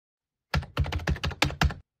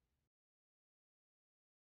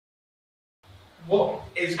what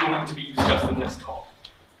is going to be discussed in this talk?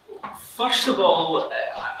 First of all,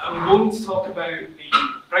 I'm going to talk about the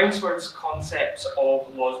Brownsword's concepts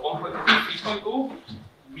of laws 1.0 to 3.0.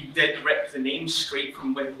 We did rip the names straight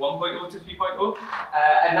from Web 1.0 to 3.0,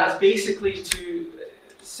 and that's basically to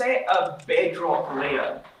set a bedrock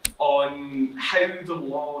layer on how the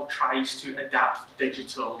law tries to adapt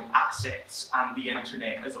digital assets and the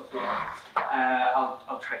internet as a whole.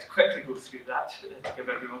 I'll try to quickly go through that to give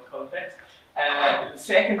everyone context. The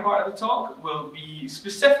second part of the talk will be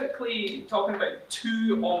specifically talking about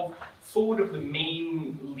 2 of 4 of the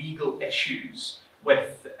main legal issues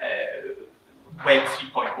with Web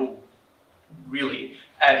 3.0, really,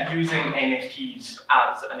 using NFTs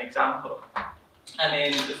as an example. And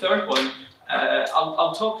then the third one,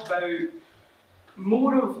 I'll talk about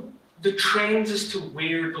more of the trends as to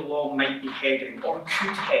where the law might be heading or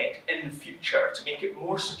could head in the future to make it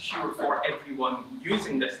more secure for everyone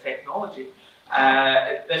using this technology.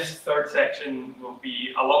 This third section will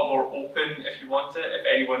be a lot more open if you want it. If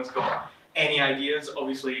anyone's got any ideas,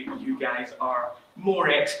 obviously you guys are more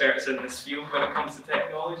experts in this field when it comes to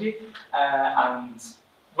technology. And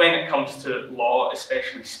when it comes to law,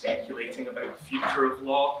 especially speculating about the future of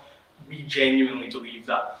law, we genuinely believe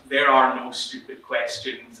that there are no stupid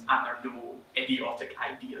questions and there are no idiotic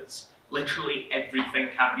ideas. Literally everything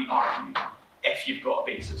can be argued if you've got a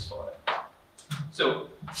basis for it. So,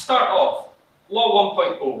 to start off, Law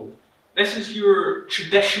 1.0. This is your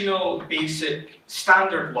traditional, basic,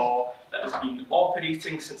 standard law that has been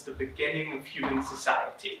operating since the beginning of human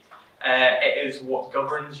society. It is what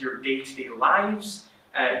governs your day-to-day lives.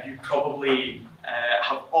 You probably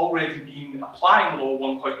have already been applying Law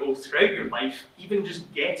 1.0 throughout your life, even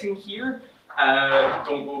just getting here.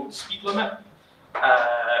 Don't go the speed limit.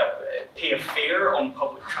 Pay a fare on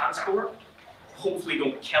public transport. Hopefully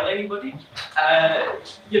don't kill anybody.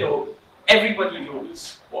 You know, everybody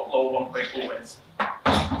knows what Law 1.0 is.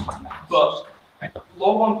 But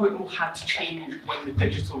Law 1.0 had to change when the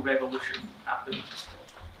digital revolution happened.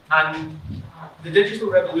 And the digital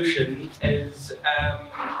revolution is,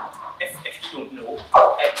 if you don't know,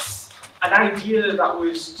 it's an idea that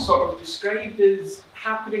was sort of described as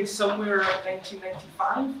happening somewhere around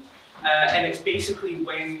 1995. And it's basically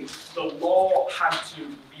when the law had to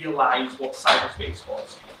realise what cyberspace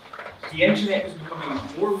was. The internet was becoming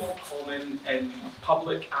more and more common in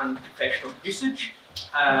public and professional usage.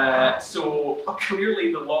 So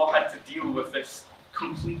clearly the law had to deal with this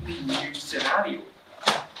completely new scenario.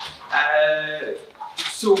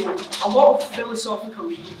 So a lot of philosophical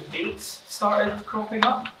legal debates started cropping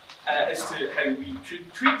up as to how we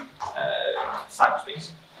should treat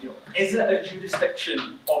cyberspace. You know, is it a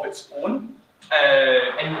jurisdiction of its own,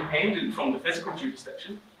 independent from the physical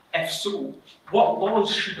jurisdiction? If so, what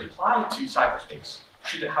laws should apply to cyberspace?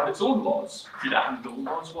 Should it have its own laws? Should it have no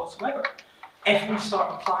laws whatsoever? If we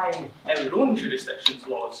start applying our own jurisdiction's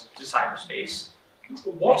laws to cyberspace,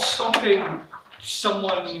 what's stopping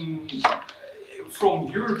someone from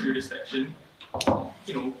your jurisdiction,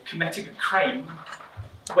 you know, committing a crime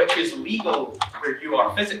which is legal where you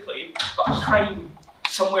are physically, but a crime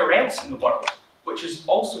somewhere else in the world, which is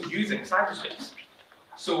also using cyberspace?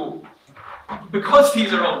 So, because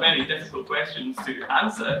these are all very difficult questions to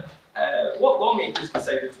answer, what lawmakers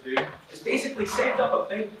decided to do is basically set up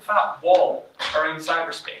a big fat wall around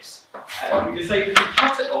cyberspace. We decided to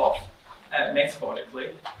cut it off,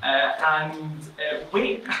 metaphorically, and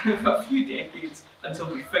wait a few decades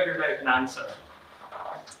until we figured out an answer.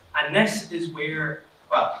 And this is where,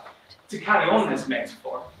 well, to carry on this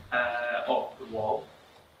metaphor of the wall,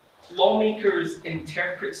 lawmakers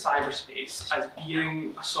interpret cyberspace as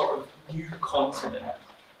being a sort of new continent.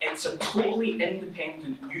 It's a totally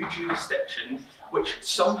independent new jurisdiction which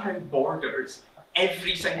somehow borders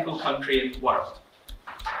every single country in the world.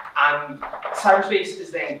 And cyberspace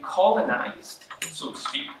is then colonized, so to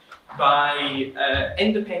speak, by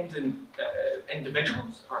independent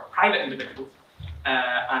individuals, or private individuals,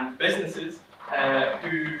 and businesses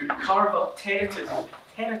who carve up territories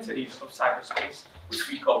of cyberspace, which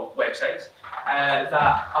we call websites,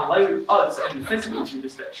 that allow us in the physical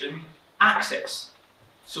jurisdiction access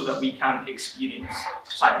so that we can experience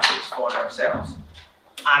cyberspace for ourselves.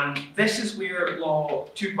 And this is where Law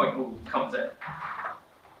 2.0 comes in.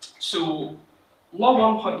 So,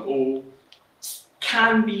 Law 1.0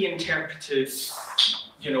 can be interpreted,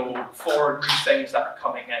 you know, for new things that are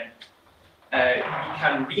coming in. We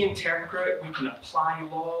can reinterpret, we can apply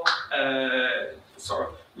law, sort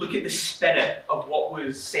of look at the spirit of what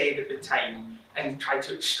was said at the time and try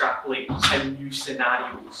to extrapolate how new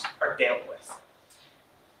scenarios are dealt with.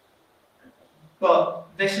 But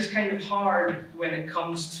this is kind of hard when it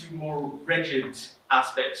comes to more rigid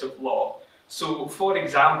aspects of law. So, for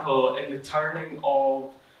example, in the turning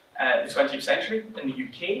of the 20th century in the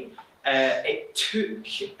UK, it took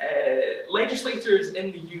legislators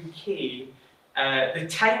in the UK the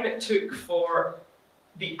time it took for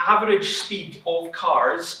the average speed of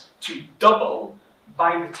cars to double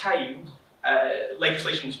by the time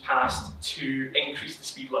legislation was passed to increase the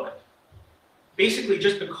speed limit. Basically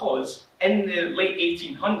just because in the late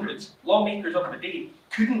 1800s, lawmakers of the day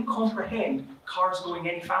couldn't comprehend cars going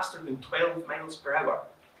any faster than 12 miles per hour.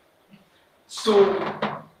 So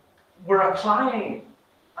we're applying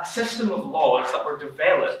a system of laws that were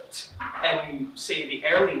developed in, say, the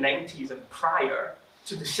early 90s and prior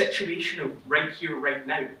to the situation of right here, right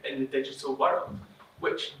now in the digital world,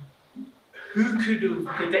 which who could have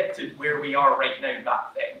predicted where we are right now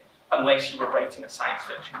back then, unless you were writing a science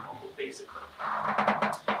fiction novel, basically.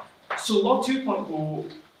 So Law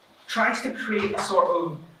 2.0 tries to create a sort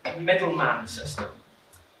of middleman system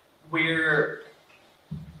where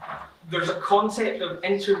there's a concept of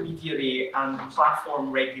intermediary and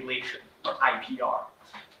platform regulation, or IPR.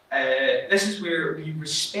 This is where we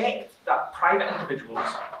respect that private individuals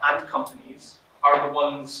and companies are the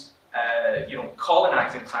ones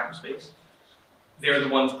colonizing cyberspace. They're the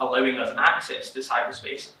ones allowing us access to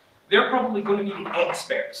cyberspace. They're probably going to be the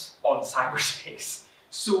experts on cyberspace.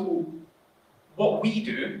 So what we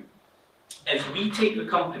do is we take the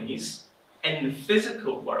companies in the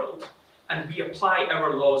physical world and we apply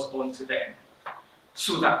our laws onto them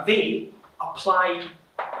so that they apply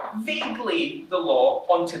vaguely the law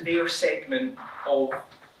onto their segment of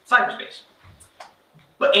cyberspace.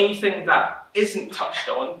 But anything that isn't touched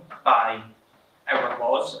on by our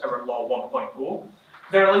laws, our Law 1.0,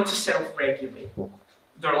 they're allowed to self-regulate.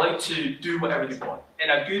 They're allowed to do whatever they want.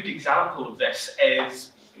 And a good example of this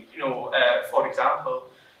is, for example,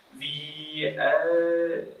 the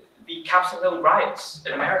Capitol Hill riots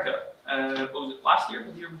in America. Was it last year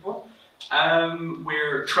or the year before?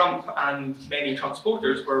 Where Trump and many Trump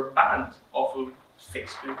supporters were banned off of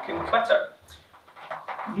Facebook and Twitter.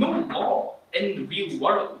 No law in the real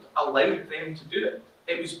world allowed them to do it.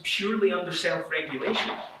 It was purely under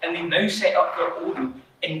self-regulation, and they now set up their own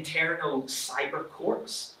internal cyber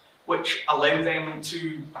courts, which allow them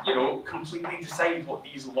to, completely decide what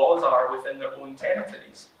these laws are within their own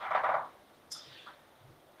territories.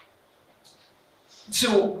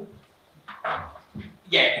 So,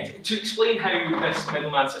 yeah, to explain how this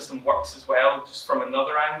middleman system works as well, just from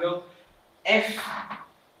another angle, if,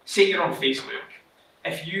 say you're on Facebook,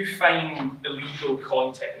 if you find illegal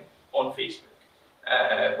content on Facebook,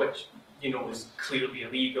 which, is clearly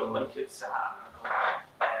illegal, like it's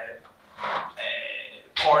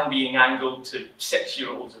porn being angled to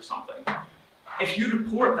 6-year-olds or something, if you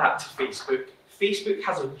report that to Facebook, Facebook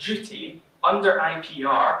has a duty under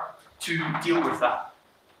IPR to deal with that.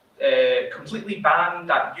 Completely ban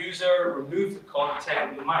that user, remove the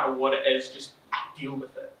content, no matter what it is, just deal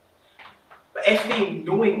with it. But if they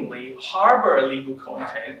knowingly harbour illegal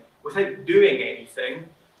content without doing anything,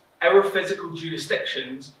 our physical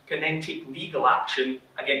jurisdictions can then take legal action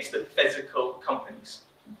against the physical companies.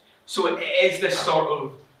 So it is this sort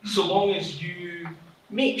of, so long as you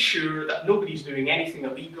make sure that nobody's doing anything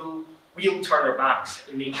illegal, we'll turn our backs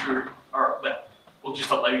and make sure, we'll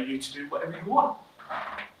just allow you to do whatever you want.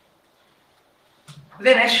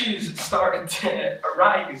 Then issues started to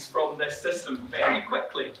arise from this system very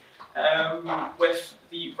quickly, with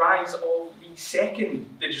the rise of the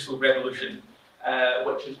second digital revolution,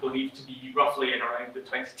 which is believed to be roughly in around the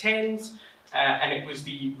 2010s, and it was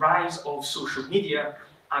the rise of social media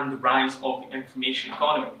and the rise of the information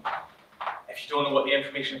economy. If you don't know what the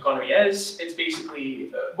information economy is, it's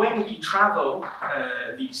basically when we travel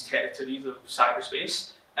these territories of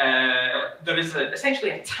cyberspace, there is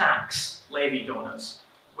essentially a tax levied on us,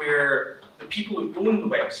 where the people who own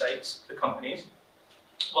the websites, the companies,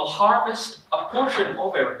 will harvest a portion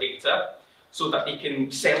of our data so that they can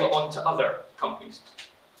sell it on to other companies.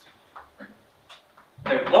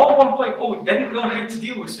 Now, Law 1.0 didn't know how to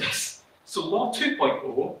deal with this, so Law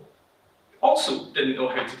 2.0 also didn't know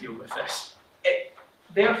how to deal with this. It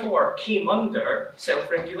therefore came under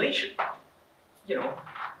self-regulation.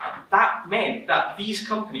 That meant that these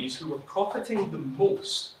companies who were profiting the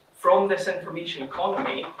most from this information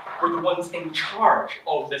economy were the ones in charge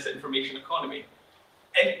of this information economy.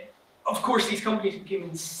 And of course, these companies became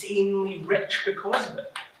insanely rich because of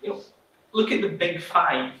it. Look at the big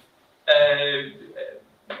 5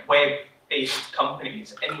 web-based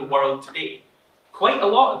companies in the world today. Quite a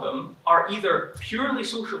lot of them are either purely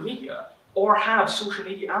social media or have social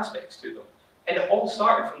media aspects to them. And it all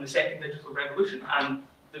started from the second digital revolution, and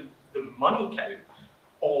money cow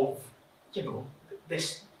of, you know,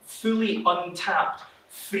 this fully untapped,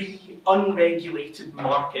 free, unregulated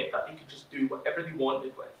market that they could just do whatever they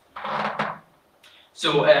wanted with.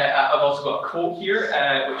 So I've also got a quote here,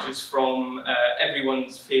 which is from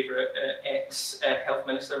everyone's favourite ex-health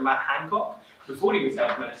minister, Matt Hancock, before he was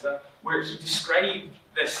health minister, where he described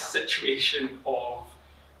this situation of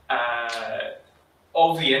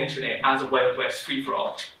the internet as a Wild West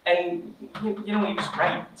free-for-all. And, you know, he was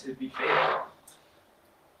right, to be fair.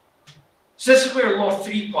 So this is where Law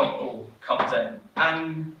 3.0 comes in.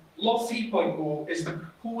 And Law 3.0 is the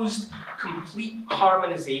proposed complete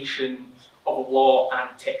harmonisation of law and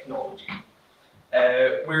technology,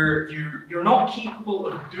 where you're not capable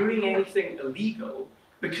of doing anything illegal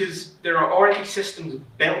because there are already systems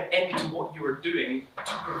built into what you are doing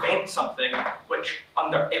to prevent something which,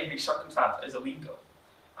 under every circumstance, is illegal.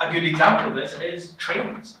 A good example of this is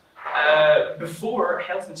trains. Before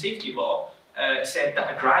health and safety law said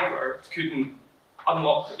that a driver couldn't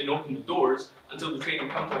unlock and open the doors until the train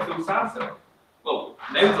had come to a full standstill. Well,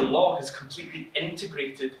 now the law has completely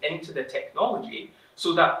integrated into the technology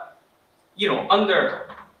so that, you know, under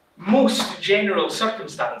most general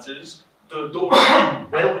circumstances, the door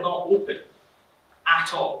will not open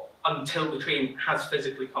at all until the train has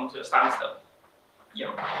physically come to a standstill. You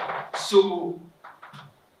know, so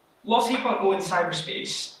Law 3.0 in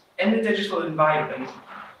cyberspace, in the digital environment,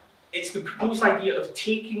 it's the proposed idea of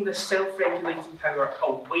taking the self-regulating power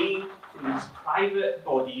away from these private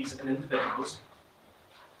bodies and individuals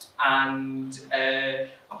and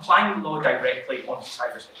applying the law directly onto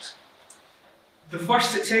cyberspace. The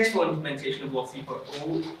first successful implementation of Law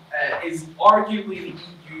 3.0 is arguably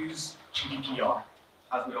the EU's GDPR,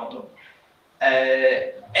 as we all know.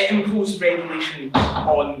 It imposed regulation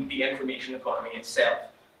on the information economy itself.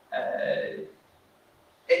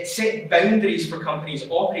 It set boundaries for companies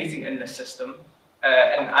operating in this system,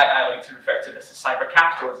 and I like to refer to this as cyber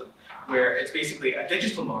capitalism, where it's basically a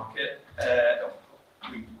digital market,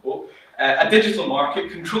 a digital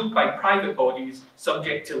market controlled by private bodies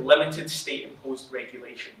subject to limited state-imposed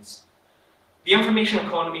regulations. The information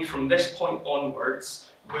economy from this point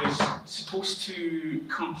onwards was supposed to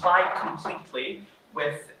comply completely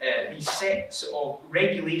with these sets of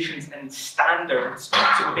regulations and standards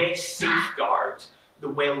to best safeguard the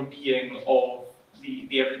well-being of the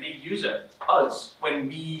everyday user, us. When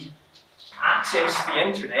we access the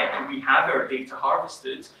internet and we have our data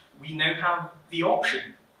harvested, we now have the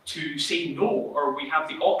option to say no, or we have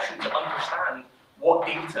the option to understand what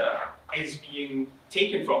data is being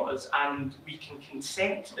taken from us, and we can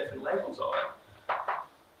consent to different levels of it.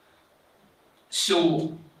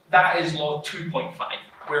 So that is Law 2.5,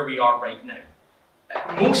 where we are right now.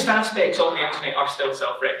 Most aspects of the internet are still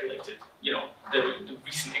self-regulated. You know, the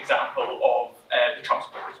recent example of the Trump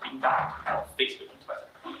supporters being banned off Facebook and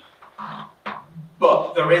Twitter.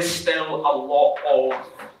 But there is still a lot of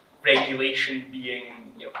regulation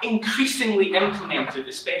being, you know, increasingly implemented,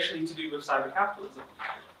 especially to do with cyber capitalism.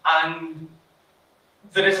 And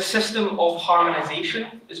there is a system of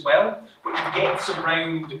harmonization as well, which gets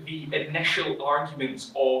around the initial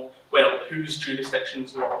arguments of, well, whose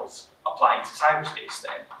jurisdiction's laws apply to cyberspace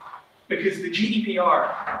then? Because the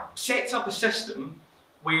GDPR sets up a system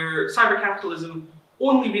where cyber capitalism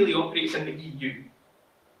only really operates in the EU.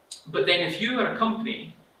 But then if you are a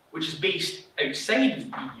company which is based outside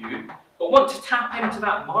of the EU, but want to tap into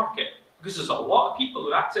that market, because there's a lot of people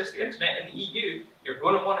who access the internet in the EU, you're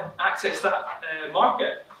going to want to access that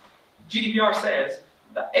market. GDPR says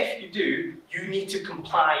that if you do, you need to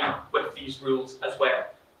comply with these rules as well.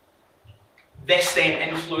 This then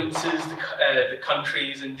influences the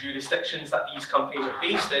countries and jurisdictions that these companies are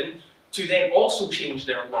based in to then also change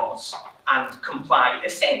their laws and comply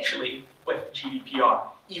essentially with GDPR,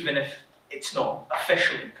 even if it's not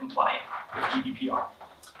officially compliant with GDPR.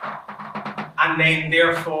 And then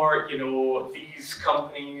therefore, you know, these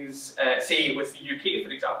companies, say with the UK,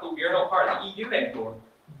 for example, we are not part of the EU anymore,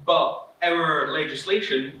 but our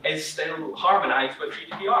legislation is still harmonised with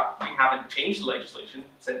GDPR. We haven't changed the legislation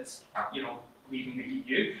since, you know, leaving the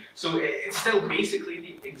EU, so it's still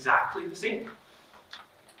basically exactly the same.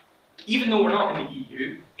 Even though we're not in the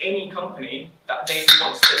EU, any company that then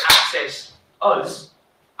wants to access us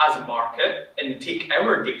as a market and take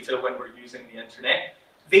our data when we're using the internet,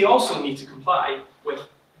 they also need to comply with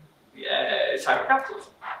cyber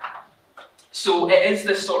capitalism. So it is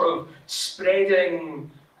this sort of spreading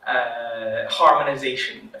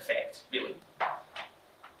harmonization effect, really.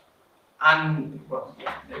 And, well,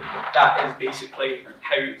 yeah, that is basically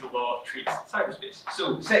how the law treats cyberspace.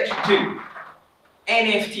 So, section 2,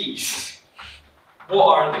 NFTs. What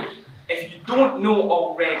are they? If you don't know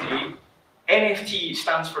already, NFT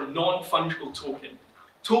stands for non-fungible token.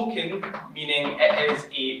 Token meaning it is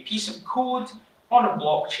a piece of code on a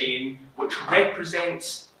blockchain which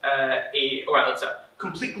represents it's a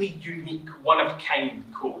completely unique, one-of-a-kind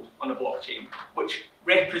code on a blockchain, which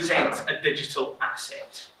represents a digital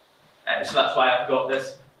asset. So that's why I've got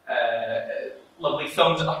this lovely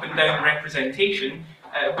thumbs up and down representation,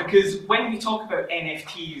 because when we talk about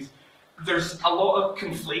NFTs, there's a lot of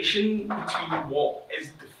conflation between what is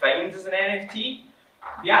defined as an NFT.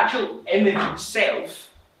 The actual image itself,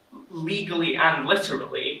 legally and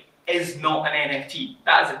literally, is not an NFT.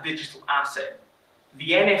 That is a digital asset.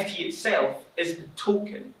 The NFT itself is the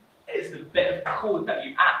token. It is the bit of code that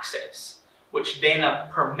you access, which then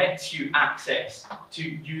permits you access to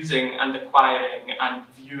using and acquiring and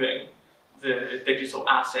viewing the digital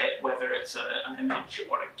asset, whether it's an image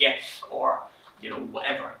or a GIF or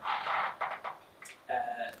whatever.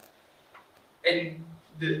 And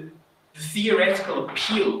the theoretical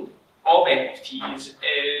appeal of NFTs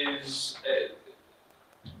is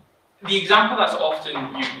the example that's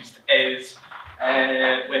often used is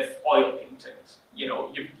with oil paintings.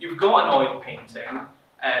 You've got an oil painting.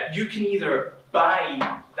 You can either buy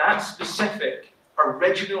that specific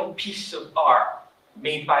original piece of art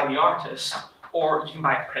made by the artist, or you can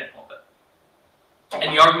buy a print of it.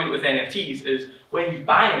 And the argument with NFTs is when you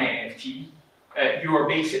buy an NFT, you are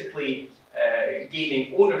basically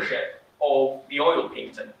gaining ownership of the oil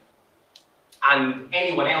painting. And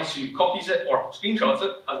anyone else who copies it or screenshots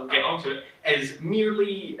it, as we'll get onto it, is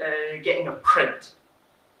merely getting a print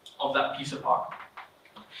of that piece of art.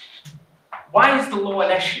 Why is the law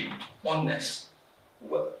an issue on this?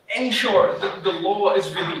 Well, in short, the law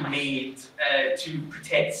is really made to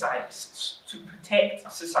protect science, to protect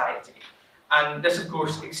society. And this, of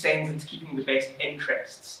course, extends into keeping the best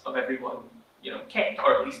interests of everyone kept,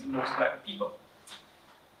 or at least the most amount of people.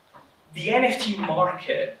 The NFT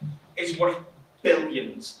market is worth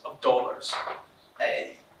billions of dollars.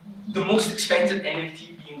 The most expensive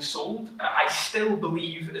NFT being sold, I still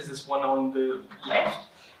believe, is this one on the left,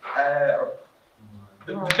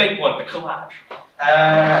 the big one, the collage,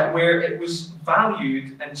 where it was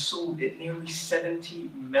valued and sold at nearly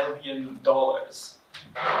 $70 million.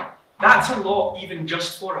 That's a lot even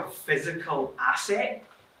just for a physical asset,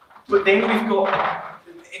 but then we've got,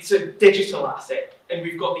 it's a digital asset, and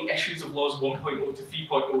we've got the issues of laws 1.0 to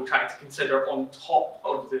 3.0 trying to consider on top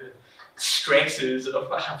of the stresses of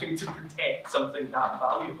having to protect something that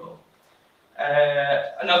valuable.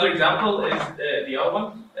 Another example is the other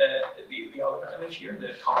one, the other image here,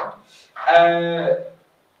 the card.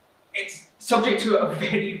 It's subject to a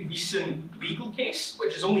very recent legal case,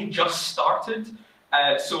 which has only just started.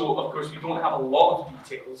 So, of course, we don't have a lot of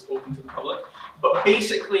details open to the public. But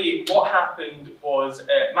basically, what happened was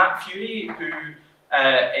Matt Fury, who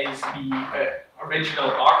is the original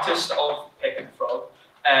artist of Pepe the Frog,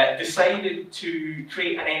 decided to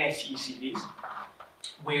create an NFT series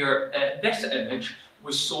where this image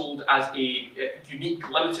was sold as a unique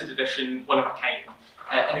limited edition, one of a kind.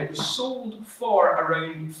 And it was sold for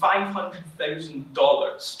around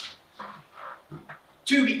 $500,000.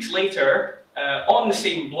 2 weeks later, on the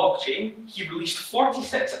same blockchain, he released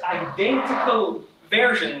 46 identical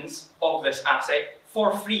versions of this asset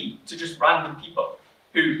for free to just random people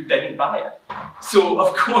who didn't buy it. So,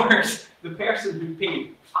 of course, the person who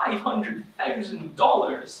paid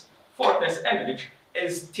 $500,000 for this image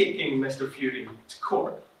is taking Mr. Fury to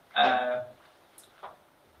court.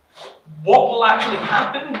 What will actually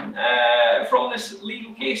happen from this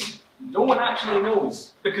legal case? No one actually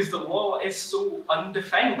knows, because the law is so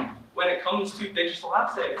undefined when it comes to digital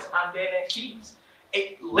assets and NFTs.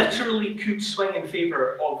 It literally could swing in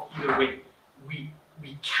favour of either way. We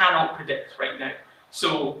cannot predict right now.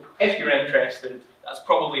 So if you're interested, that's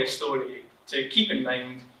probably a story to keep in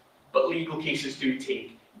mind, but legal cases do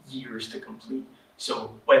take years to complete.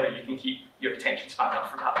 So whether you can keep your attention span up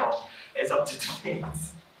for that long is up to debate.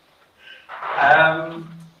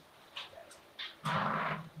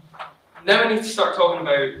 Now I need to start talking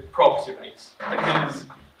about property rights, because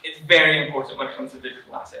it's very important when it comes to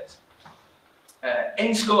digital assets.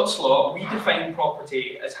 In Scots law, we define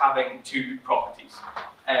property as having two properties.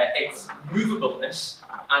 Its movableness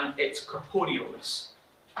and its corporealness.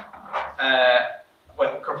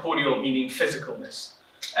 Well, corporeal meaning physicalness.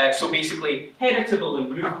 So basically, heritable and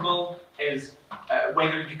movable is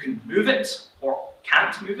whether you can move it or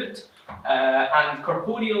can't move it. And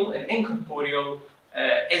corporeal and incorporeal,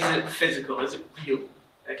 is it physical, is it real?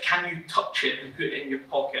 Can you touch it and put it in your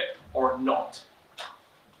pocket or not?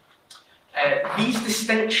 These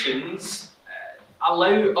distinctions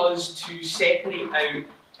allow us to separate out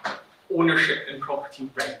ownership and property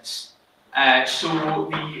rights. So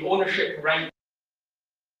the ownership right is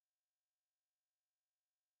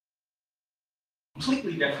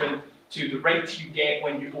completely different to the rights you get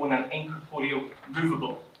when you own an incorporeal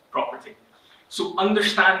movable property. So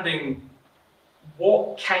understanding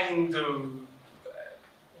what kind of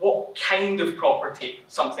property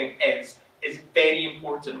something is very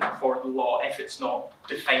important for the law if it's not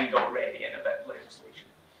defined already in a bit of legislation.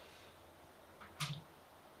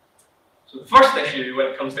 So the first issue when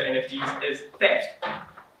it comes to NFTs is theft.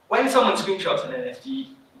 When someone screenshots an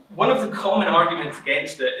NFT, one of the common arguments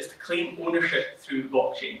against it is to claim ownership through the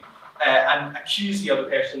blockchain and accuse the other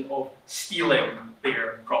person of stealing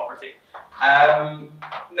their property. Now,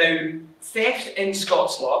 theft in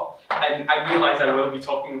Scots law, and I realise I will be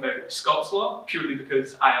talking about Scots law purely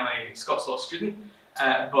because I am a Scots law student,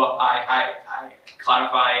 but I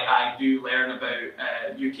clarify I do learn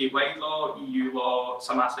about UK-wide law, EU law,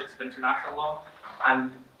 some aspects of international law,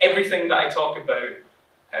 and everything that I talk about,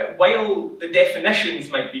 while the definitions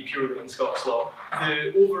might be purely in Scots law,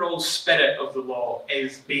 the overall spirit of the law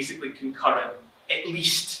is basically concurrent, at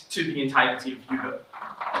least to the entirety of Europe.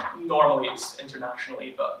 Normally it's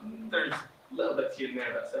internationally, but there's little bits here and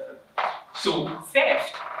there that's different. So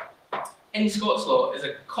theft in Scots law is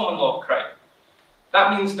a common law crime.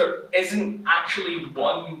 That means there isn't actually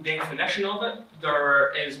one definition of it.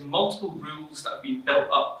 There is multiple rules that have been built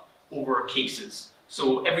up over cases.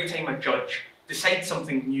 So every time a judge decides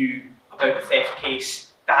something new about a theft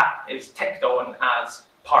case, that is ticked on as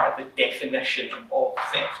part of the definition of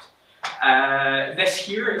theft. This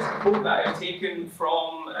here is a quote that I've taken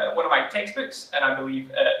from one of my textbooks, and I believe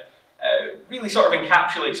it really sort of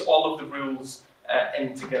encapsulates all of the rules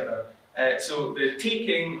in together. So the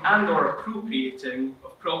taking and or appropriating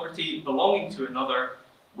of property belonging to another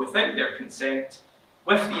without their consent,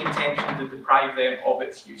 with the intention to deprive them of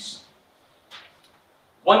its use.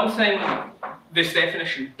 One thing this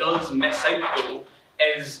definition does miss out though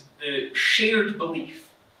is the shared belief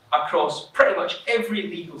across pretty much every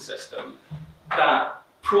legal system that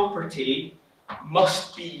property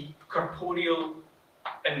must be corporeal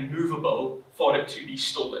and movable for it to be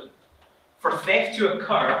stolen. For theft to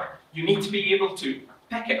occur, you need to be able to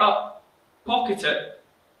pick it up, pocket it,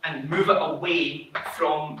 and move it away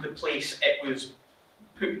from the place it was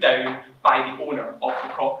put down by the owner of the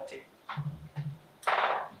property.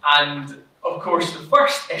 And of course, the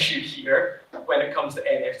first issue here, when it comes to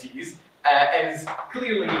NFTs, is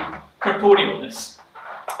clearly corporealness.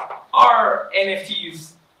 Are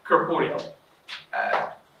NFTs corporeal?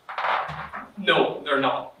 No, they're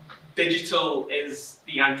not. Digital is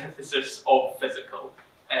the antithesis of physical.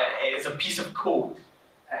 It is a piece of code.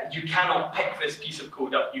 You cannot pick this piece of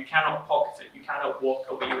code up. You cannot pocket it. You cannot walk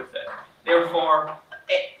away with it. Therefore,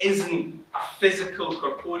 it isn't a physical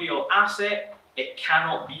corporeal asset. It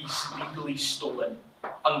cannot be legally stolen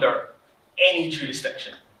under any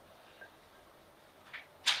jurisdiction.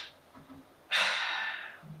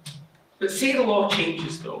 But say the law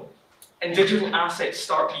changes though, and digital assets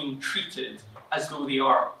start being treated as though they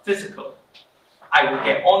are physical. I will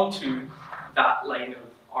get onto that line of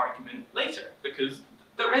argument later, because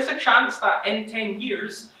there is a chance that in 10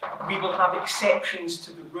 years we will have exceptions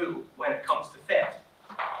to the rule when it comes to theft.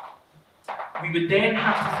 We would then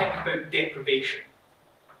have to think about deprivation.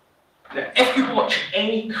 Now, if you watch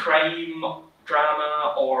any crime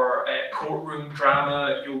drama or courtroom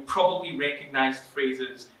drama, you'll probably recognise the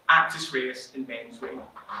phrases actus reus and mens rea.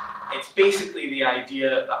 It's basically the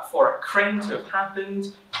idea that for a crime to have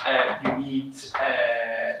happened, you need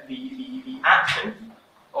the action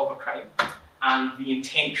of a crime and the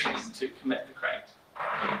intention to commit the crime.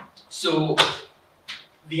 So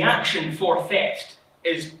the action for theft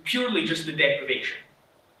is purely just the deprivation.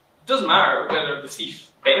 It doesn't matter whether the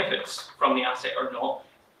thief benefits from the asset or not.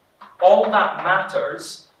 All that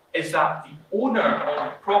matters is that the owner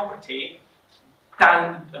of the property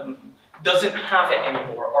doesn't have it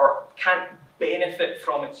anymore or can't benefit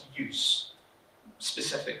from its use,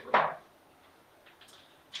 specifically.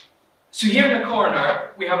 So here in the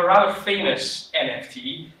corner, we have a rather famous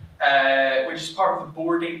NFT, which is part of the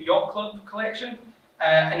Bored Ape Yacht Club collection.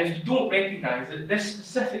 And if you don't recognise it, this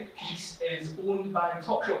specific piece is owned by the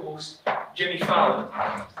talk show host, Jimmy Fallon.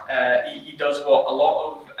 He does what a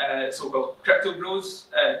lot of so-called crypto bros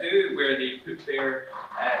do, where they put their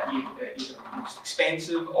either most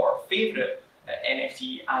expensive or favourite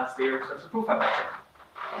NFT as their Twitter profile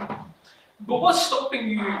picture. But what's stopping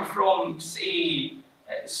you from, say,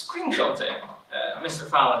 screenshotting Mr.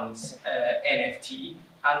 Fallon's NFT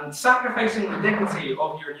and sacrificing the dignity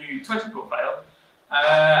of your new Twitter profile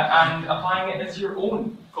and applying it as your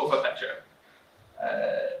own profile picture?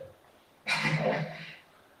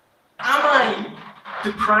 Am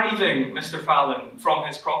depriving Mr. Fallon from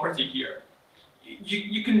his property here.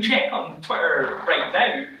 You can check on Twitter right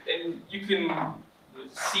now, and you can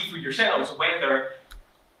see for yourselves whether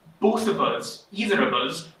both of us, either of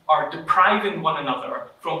us, are depriving one another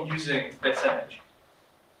from using this image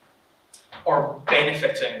or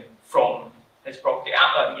benefiting from his property.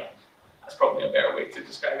 Yeah, that's probably a better way to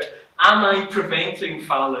describe it. Am I preventing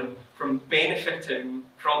Fallon from benefiting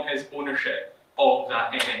from his ownership of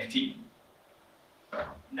that NFT?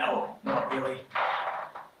 No, not really.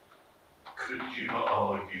 Could you not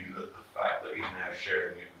argue that the fact that he's now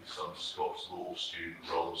sharing it with some Scots law student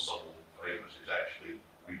rather than someone famous is actually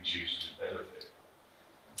reduced his benefit?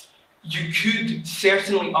 You could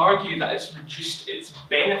certainly argue that it's reduced its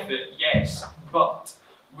benefit, yes, but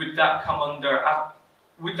would that come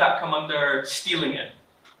under stealing it?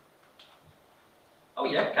 Oh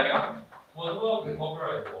yeah, carry on. What about the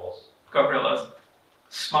copyright laws? Copyright laws.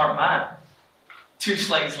 Smart man. 2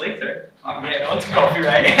 slides later, I'm getting on to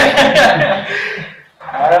copyright.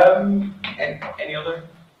 Any other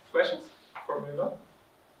questions before we move on?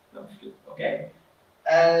 No, good. Okay.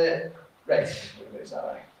 Right. Where is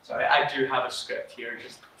that? Sorry, I do have a script here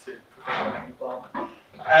just to prevent any blank.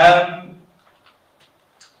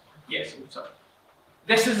 Yes, I'm sorry.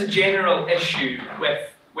 This is a general issue with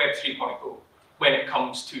Web 3.0 when it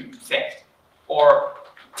comes to theft or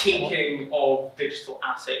taking of digital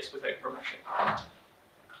assets without permission.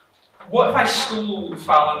 What if I stole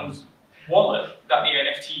Fallon's wallet that the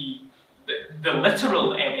NFT, the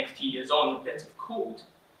literal NFT is on a bit of code?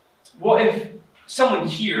 What if someone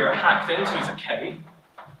here hacked into his account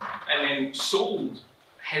and then sold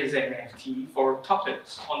his NFT for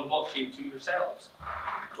tuppence on the blockchain to yourselves?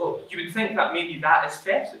 Well, you would think that maybe that is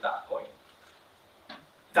theft at that point.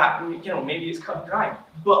 That, maybe it's cut and dry.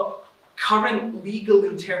 But current legal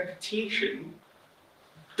interpretation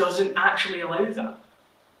doesn't actually allow that.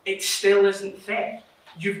 It still isn't theft.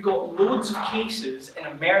 You've got loads of cases in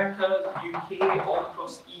America, the UK, all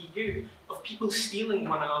across the EU, of people stealing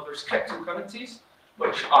one another's cryptocurrencies,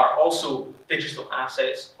 which are also digital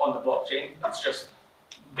assets on the blockchain. It's just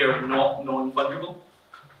they're not non-fungible.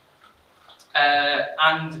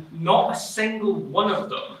 And not a single one of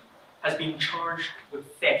them has been charged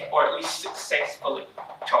with theft, or at least successfully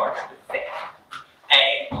charged with theft.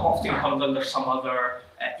 It often comes under some other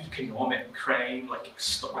economic crime, like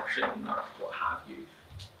extortion or what have you.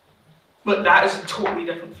 But that is a totally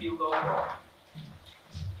different field of law.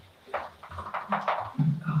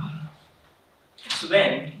 So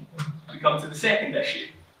then, we come to the second issue,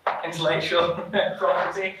 intellectual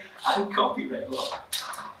property and copyright law.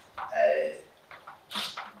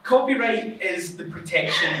 Copyright is the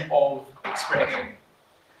protection of expression.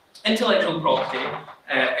 Intellectual property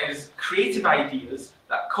is creative ideas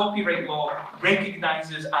that copyright law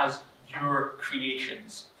recognizes as your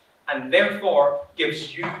creations, and therefore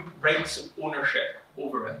gives you rights of ownership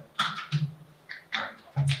over it.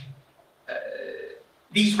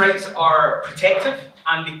 These rights are protective,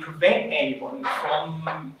 and they prevent anyone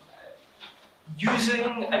from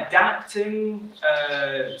using, adapting,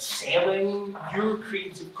 selling your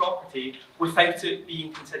creative property without it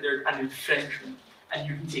being considered an infringement, and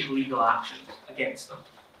you can take legal action against them.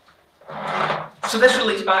 So this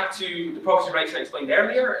relates back to the property rights I explained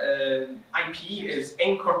earlier. IP is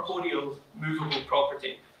incorporeal movable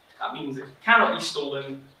property. That means it cannot be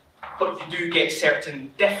stolen, but you do get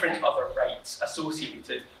certain different other rights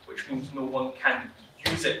associated, which means no one can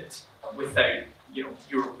use it without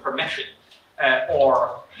your permission.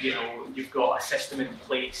 Or you've got a system in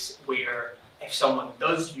place where if someone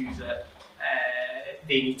does use it,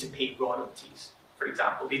 they need to pay royalties. For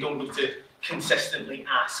example, they don't need to consistently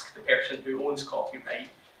ask the person who owns copyright,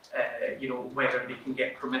 whether they can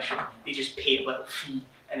get permission. They just pay a little fee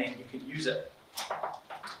and then you can use it.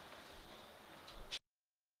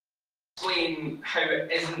 Explain how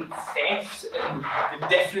it isn't theft and the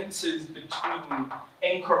differences between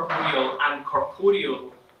incorporeal and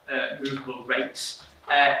corporeal movable rights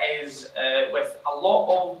is with a lot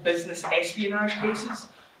of business espionage cases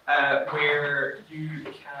where you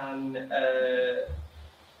can,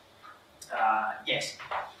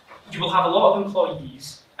 you will have a lot of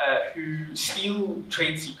employees who steal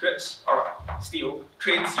trade secrets and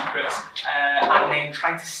then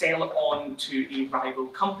try to sell it on to a rival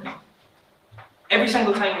company. Every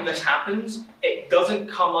single time this happens, it doesn't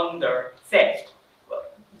come under theft.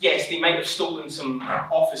 Yes, they might have stolen some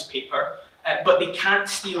office paper, but they can't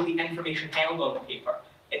steal the information held on the paper.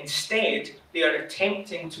 Instead, they are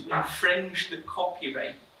attempting to infringe the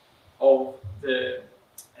copyright of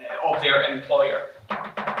their employer,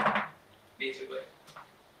 basically.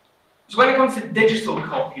 So when it comes to digital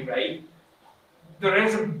copyright, there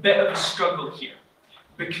is a bit of a struggle here,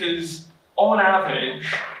 because on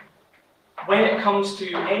average, when it comes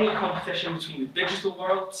to any competition between the digital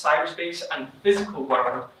world, cyberspace, and the physical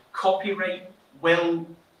world, copyright will,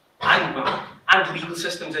 and legal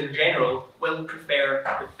systems in general, will prefer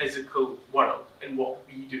the physical world in what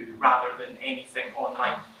we do rather than anything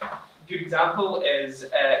online. A good example is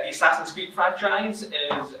the Assassin's Creed franchise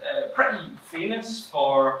is pretty famous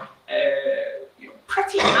for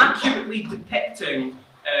pretty accurately depicting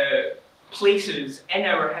places in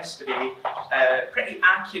our history pretty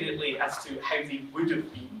accurately as to how they would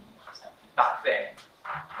have been back then.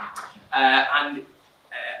 And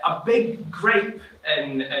a big gripe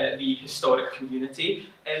in the historic community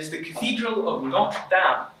is the Cathedral of Notre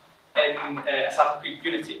Dame in Assassin's Creed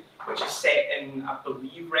Unity, which is set in, I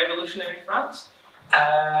believe, revolutionary France.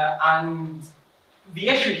 And the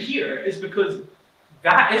issue here is because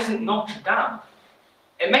that isn't Notre Dame.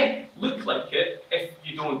 It might look like it if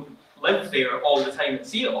you don't live there all the time and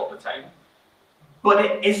see it all the time, but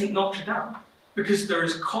it isn't Notre Dame because there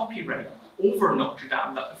is copyright over Notre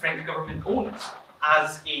Dame that the French government owns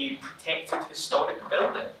as a protected historic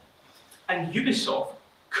building. And Ubisoft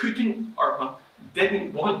couldn't or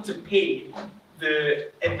didn't want to pay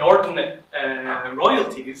the inordinate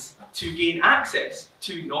royalties to gain access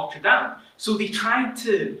to Notre Dame. So they tried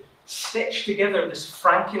to stitch together this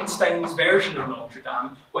Frankenstein's version of Notre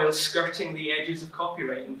Dame while skirting the edges of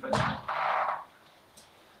copyright infringement.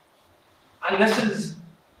 And this is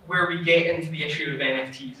where we get into the issue of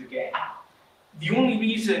NFTs again. The only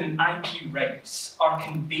reason IP rights are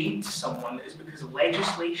conveyed to someone is because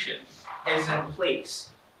legislation is in place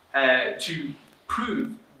to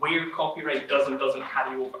prove where copyright does and doesn't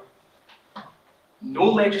carry over. No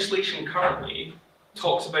legislation currently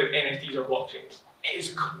talks about NFTs or blockchains. It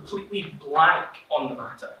is completely blank on the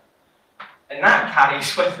matter. And that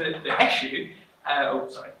carries with it the issue,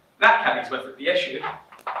 that carries with it the issue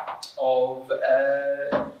of,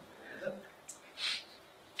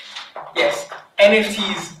 yes,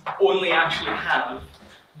 NFTs only actually have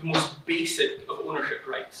the most basic of ownership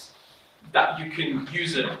rights. That you can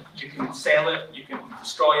use it, you can sell it, you can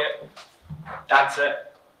destroy it, that's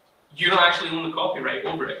it. You don't actually own the copyright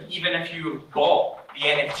over it, even if you have bought the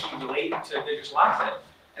NFT related to a digital asset.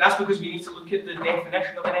 And that's because we need to look at the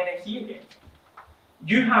definition of an NFT again.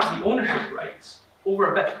 You have the ownership rights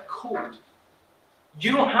over a bit of code.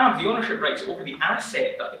 You don't have the ownership rights over the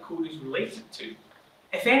asset that the code is related to.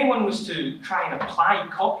 If anyone was to try and apply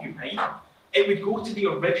copyright, it would go to the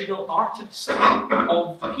original artist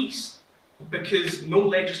of the piece, because no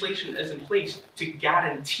legislation is in place to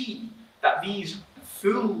guarantee that these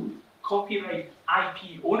full copyright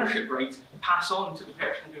IP ownership rights pass on to the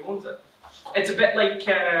person who owns it. It's a bit like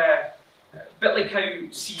how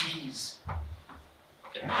CDs.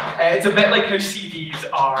 It's a bit like how CDs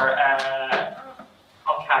are.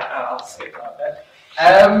 I'll skip that bit.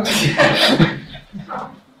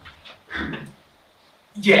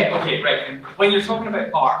 Yeah. Okay. Right. When you're talking about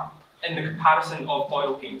art, in the comparison of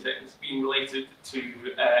oil paintings being related to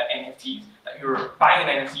NFTs, that you're buying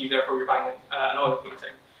an NFT, therefore you're buying an oil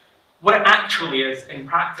painting. What it actually is in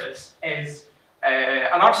practice is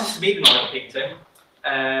an artist made an oil painting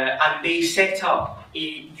and they set up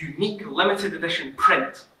a unique limited edition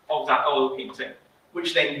print of that oil painting,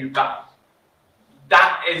 which then you buy.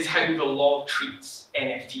 That is how the law treats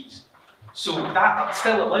NFTs. So that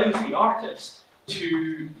still allows the artist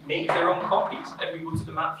to make their own copies, if we go to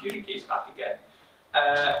the Matt Fury case back again.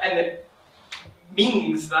 And it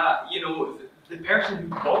means that, the person who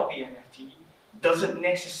bought the NFT doesn't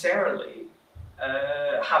necessarily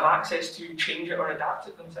have access to change it or adapt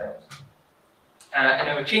it themselves. And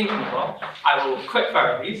now we're changing the law. I will quick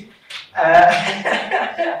fire these.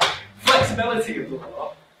 Flexibility of the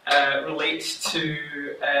law relates to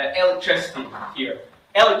electricity here.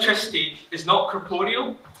 Electricity is not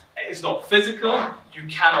corporeal. It is not physical. You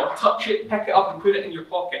cannot touch it, pick it up and put it in your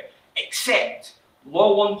pocket, except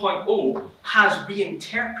Law 1.0 has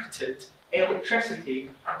reinterpreted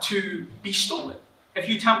electricity to be stolen. If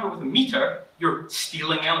you tamper with a meter, you're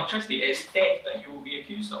stealing electricity. It is theft that you will be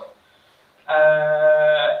accused of.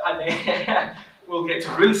 And then we'll get to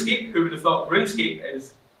RuneScape. Who would have thought RuneScape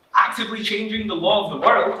is actively changing the law of the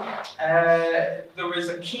world? There was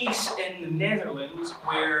a case in the Netherlands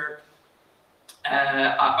where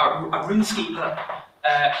a RuneScaper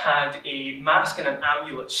had a mask and an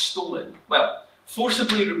amulet stolen. Well,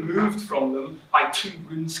 forcibly removed from them by two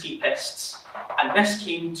RuneScapists. And this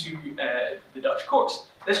came to the Dutch courts.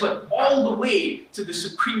 This went all the way to the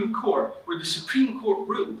Supreme Court, where the Supreme Court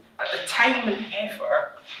ruled that the time and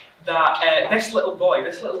effort that this little boy,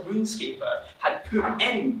 this little RuneScaper, had put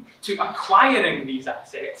in to acquiring these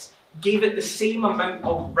assets, gave it the same amount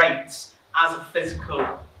of rights as a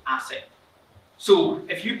physical asset. So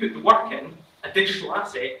if you put the work in, a digital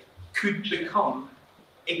asset could become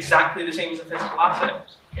exactly the same as a physical asset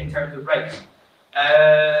in terms of rights.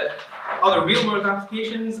 Other real-world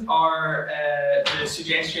applications are the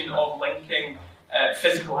suggestion of linking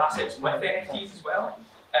physical assets with NFTs as well.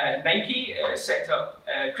 Nike set up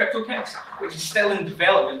CryptoKicks, which is still in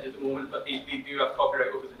development at the moment, but they do have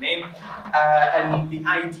copyright over the name. And the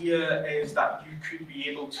idea is that you could be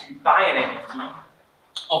able to buy an NFT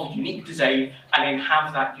of a unique design and then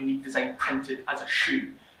have that unique design printed as a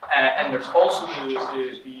shoe. And there's also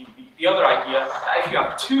the other idea that if you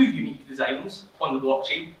have two unique designs on the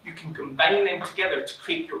blockchain, you can combine them together to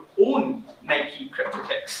create your own Nike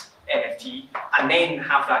CryptoKicks NFT, and then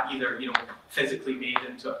have that either physically made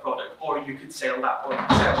into a product, or you could sell that on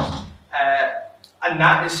yourself. And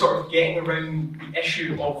that is sort of getting around the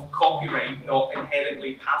issue of copyright not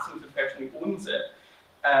inherently passing to the person who owns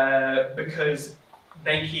it, because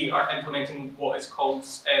Nike are implementing what is called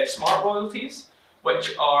smart royalties,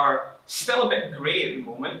 which are still a bit grey at the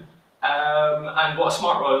moment. And what a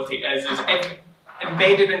smart royalty is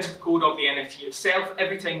embedded into the code of the NFT itself.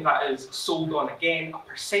 Every time that is sold on again, a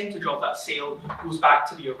percentage of that sale goes back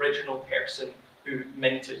to the original person who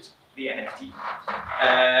minted the NFT.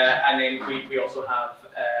 And then we also have,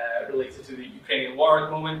 related to the Ukrainian war at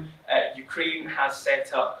the moment, Ukraine has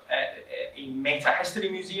set up a meta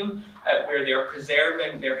history museum where they are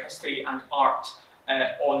preserving their history and art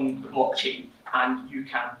on the blockchain, and you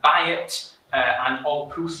can buy it, and all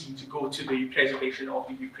proceeds go to the preservation of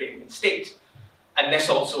the Ukrainian state. And this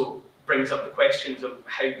also brings up the questions of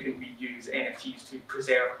how can we use NFTs to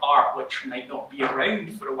preserve art which might not be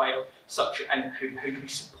around for a while, and how do we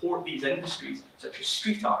support these industries such as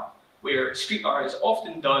street art, where street art is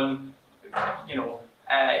often done,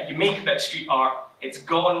 you make a bit of street art, it's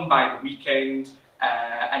gone by the weekend,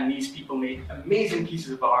 and these people make amazing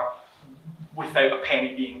pieces of art without a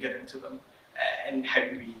penny being given to them. And how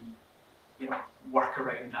do we work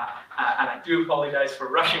around that? And I do apologise for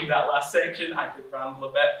rushing that last section. I could ramble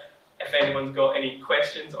a bit. If anyone's got any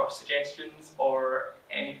questions or suggestions or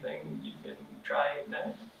anything, you can try it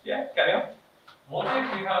now. Yeah, carry on. What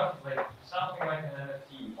if you have something like an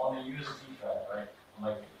NFT on a USB drive, right?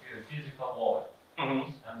 Like a physical wallet,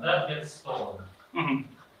 and that gets stolen?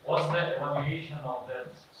 What's the evaluation of that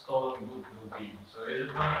stolen good would be? So is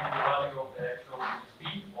it going to be the value of the actual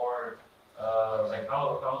USB, or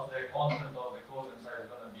how's the content of the code inside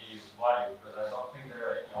going to be valued? Because I don't think there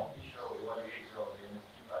are any official evaluator of the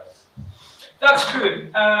NFT price. That's true.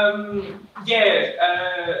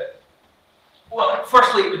 Well,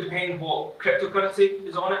 firstly, it would depend what cryptocurrency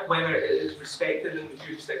is on it, whether it is respected in the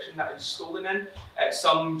jurisdiction that it's stolen in.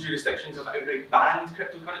 Some jurisdictions have outright banned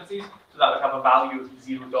cryptocurrencies, so that would have a value of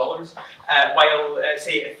 $0. While,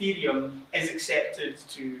 say, Ethereum is accepted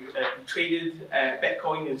to be traded,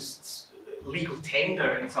 Bitcoin is legal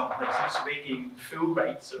tender in some places, so they gain full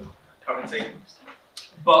rights of currency.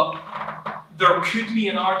 But there could be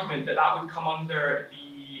an argument that that would come under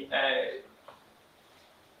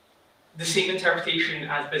the same interpretation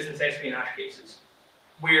as business espionage cases,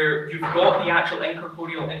 where you've got the actual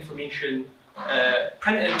incorporeal information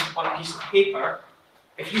printed on a piece of paper.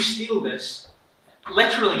 If you steal this,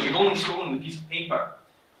 literally you've only stolen the piece of paper.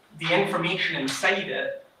 The information inside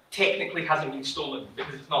it technically hasn't been stolen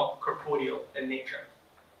because it's not corporeal in nature.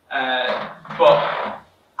 But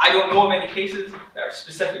I don't know of any cases that are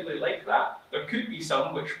specifically like that. There could be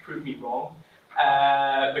some which prove me wrong,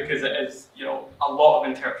 because it is, a lot of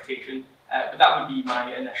interpretation. But that would be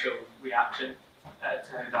my initial reaction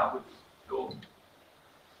to how that would go.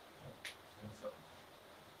 So,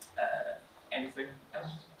 anything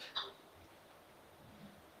else?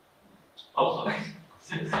 Also,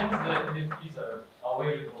 since the NFTs are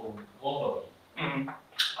available globally,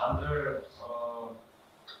 under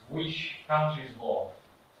which country's law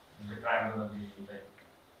is the crime going to be like?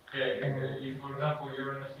 If, for example,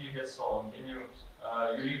 your NFT gets stolen, you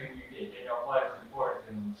live in UK, can you apply for the court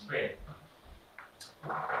in Spain?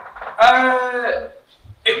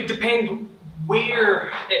 It would depend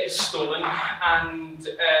where it is stolen and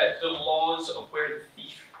the laws of where the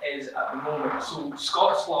thief is at the moment. So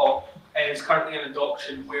Scots law is currently in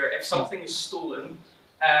adoption where if something is stolen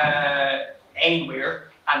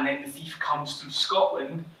anywhere and then the thief comes to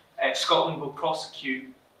Scotland, Scotland will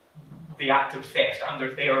prosecute the act of theft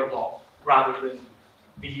under their law rather than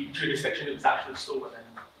the jurisdiction it was actually stolen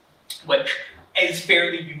in, which is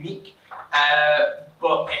fairly unique,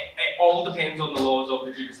 but it all depends on the laws of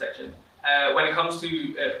the jurisdiction. When it comes to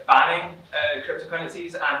banning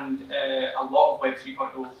cryptocurrencies and a lot of Web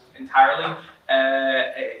 3.0 entirely,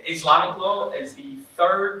 Islamic law is the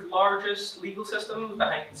third largest legal system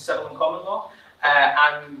behind civil and common law.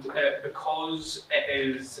 And because it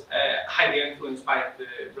is highly influenced by the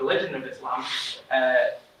religion of Islam,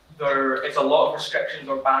 there is a lot of restrictions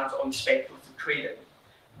or bans on speculative trading,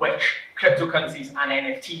 which cryptocurrencies and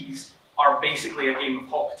NFTs are basically a game of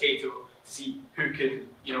hot potato to see who can,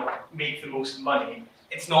 make the most money.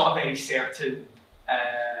 It's not a very certain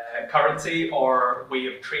currency or way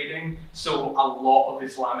of trading, so a lot of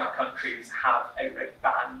Islamic countries have outright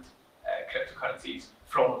banned cryptocurrencies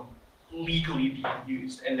from legally being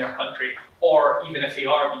used in their country, or even if they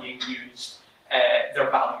are being used, their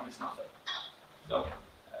value is nothing. So,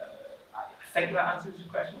 I think that answers your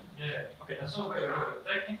question. Yeah. Okay. And so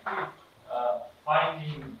technically,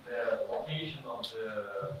 finding the location of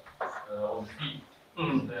the feed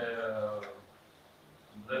is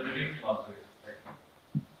the victim must do it.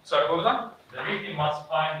 Sorry, what was that? The victim must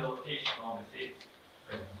find the location of the feed.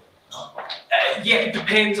 No? Yeah, it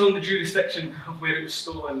depends on the jurisdiction of where it was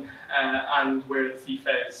stolen and where the thief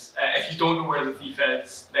is. If you don't know where the thief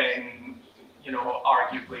is, then,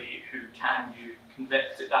 arguably, who can you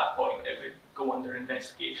convict at that point? It would go under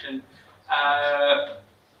investigation.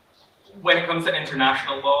 When it comes to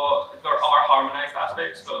international law, there are harmonized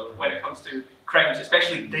aspects, but when it comes to crimes,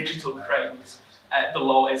 especially digital crimes, the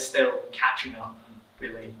law is still catching up,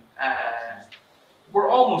 really. We're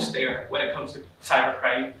almost there when it comes to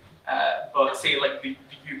cybercrime. But say like the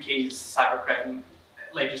UK's cybercrime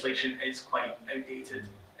legislation is quite outdated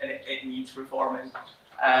and it needs reforming,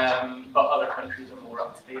 but other countries are more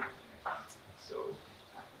up to date. So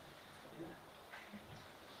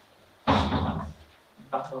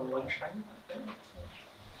that's our lunchtime.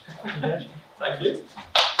 Thank you.